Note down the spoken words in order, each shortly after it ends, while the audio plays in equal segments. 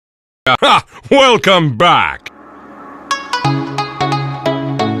Ha! Welcome back!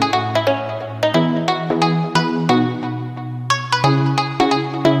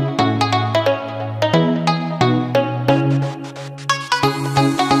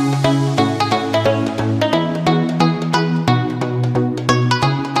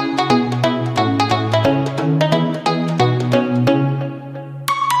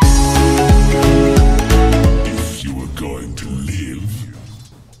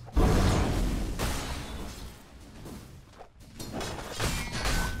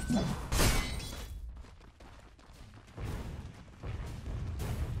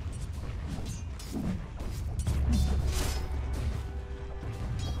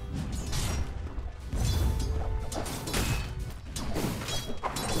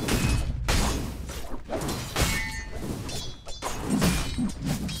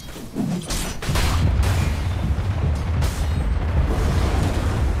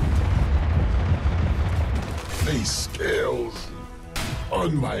 Scales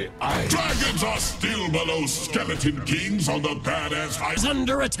on my eyes. Dragons are still below skeleton kings on the badass high. Is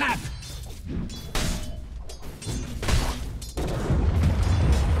under attack.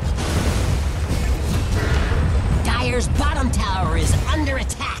 Dire's bottom tower is under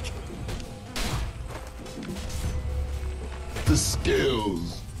attack. The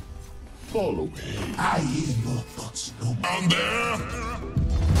scales fall away. I hear your thoughts no more. Down there.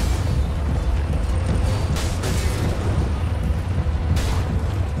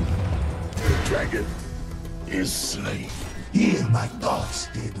 Dragon is slain. Hear my thoughts,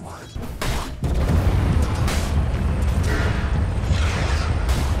 dead one.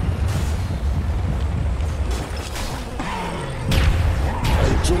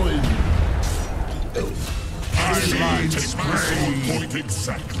 I join the elf. I take my sword point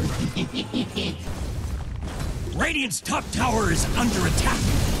exactly. Radiant's top tower is under attack.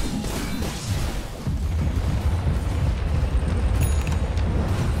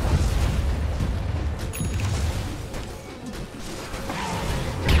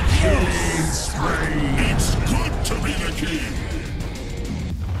 It's good to be the king.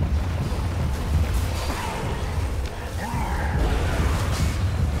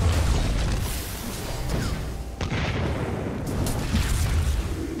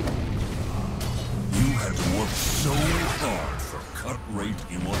 You had to work so hard for cut rate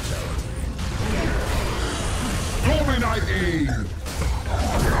immortality. Dominating!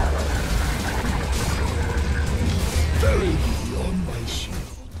 Bury me on my shield.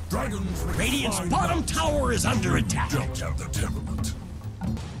 Dragons Radiant's bottom tower is under attack. don't have the temperament.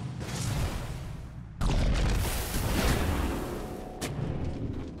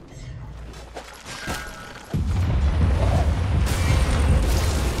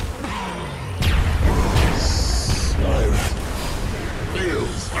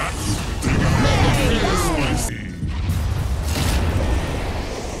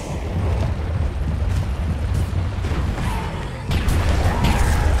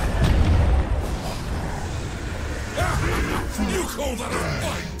 You call that a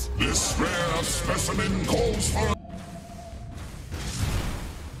fight? This rare specimen calls for...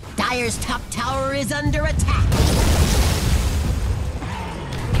 Dire's top tower is under attack.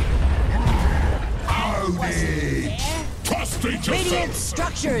 Howdy! Prostrate Radiant yourself!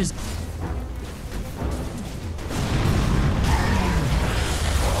 structures.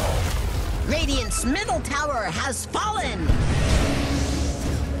 Radiant's middle tower has fallen.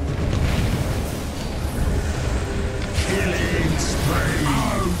 Killing spree!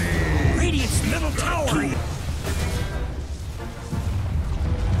 Howdy! Radiant's middle tower.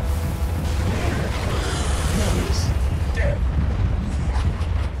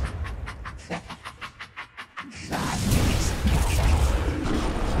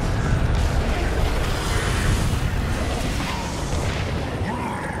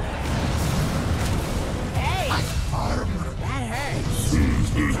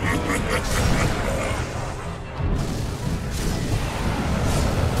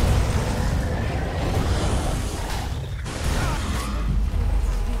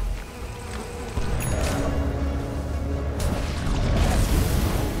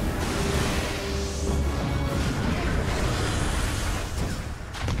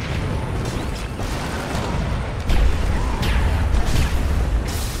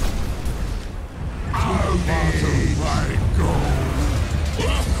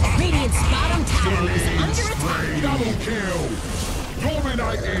 Radiant's bottom tower is under attack. Double kill!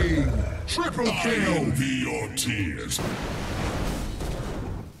 Dominating! Triple I kill! envy your tears.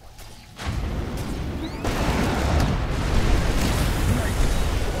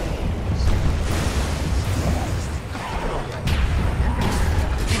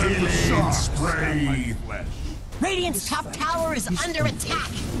 Killing spree. Radiant's top tower is under attack.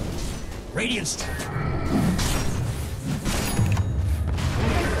 Radiant's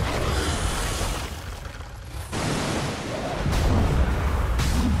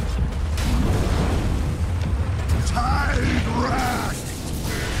Tide rack.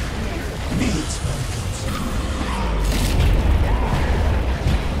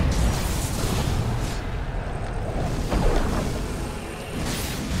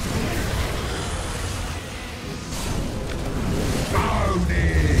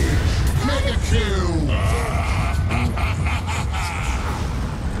 Mega kill.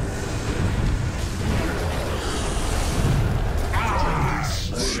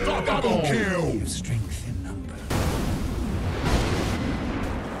 Double kill. strength in number.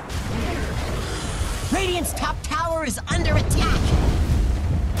 Radiant's top tower is under attack.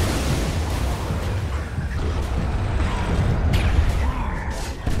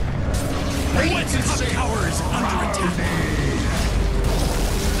 Radiant's top tower is under attack.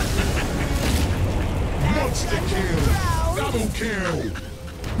 Monster kill. Double kill.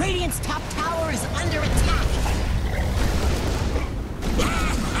 Radiant's top tower is under attack.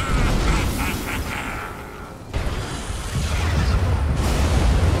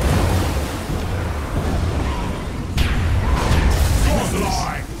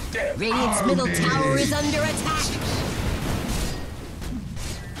 Radiant's middle tower is under attack.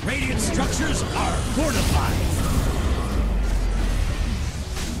 Radiant structures are fortified.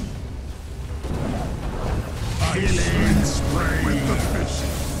 Killing spree. With the fish.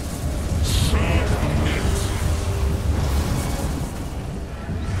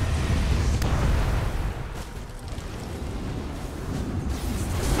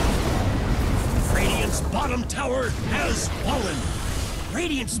 Radiant's bottom tower has fallen.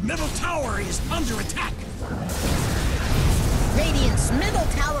 Radiant's middle tower is under attack. Radiant's middle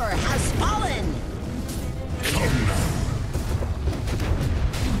tower has fallen.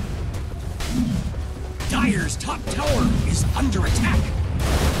 Dire's top tower is under attack.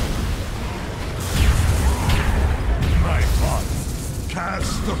 My body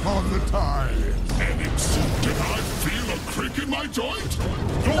cast upon the tide. Did I feel a creak in my joint?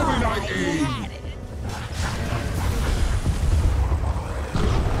 Dominating.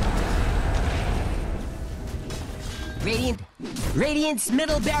 Radiant's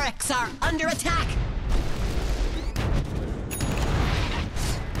middle barracks are under attack.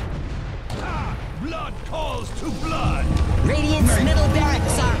 Blood calls to blood. Radiant's middle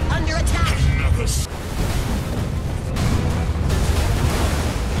barracks are under attack. Never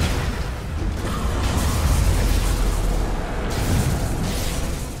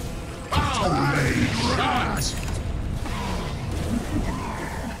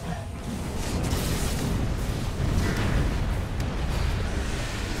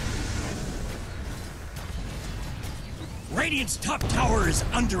Radiant's top tower is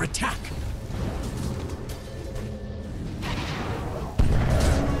under attack.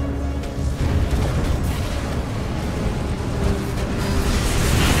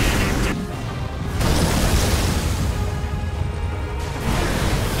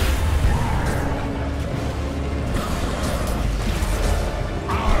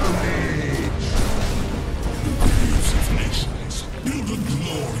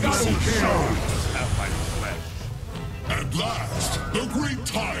 At last, the great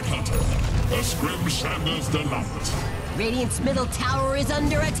Tide Hunter, a Scrim Shander's delight. Radiant's middle tower is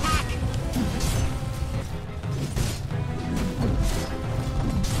under attack.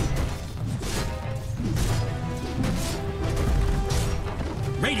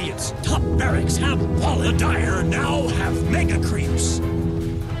 Radiant's top barracks have fallen. The Dire now have mega creeps.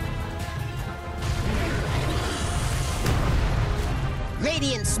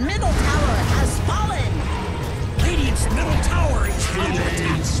 Radiant's middle tower has fallen. Radiant's middle tower is under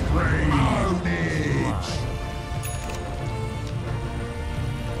attack.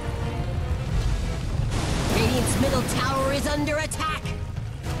 Radiant's middle tower is under attack.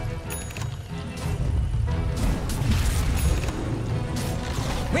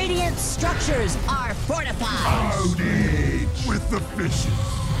 Radiant structures are fortified. Ownage with the fishes.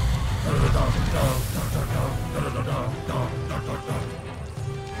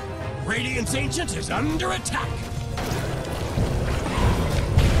 Radiant's Ancient is under attack.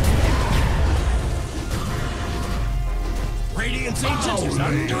 Radiant's Ancient is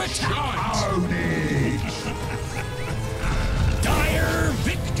under attack. Ownage. Dire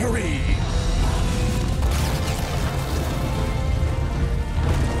victory!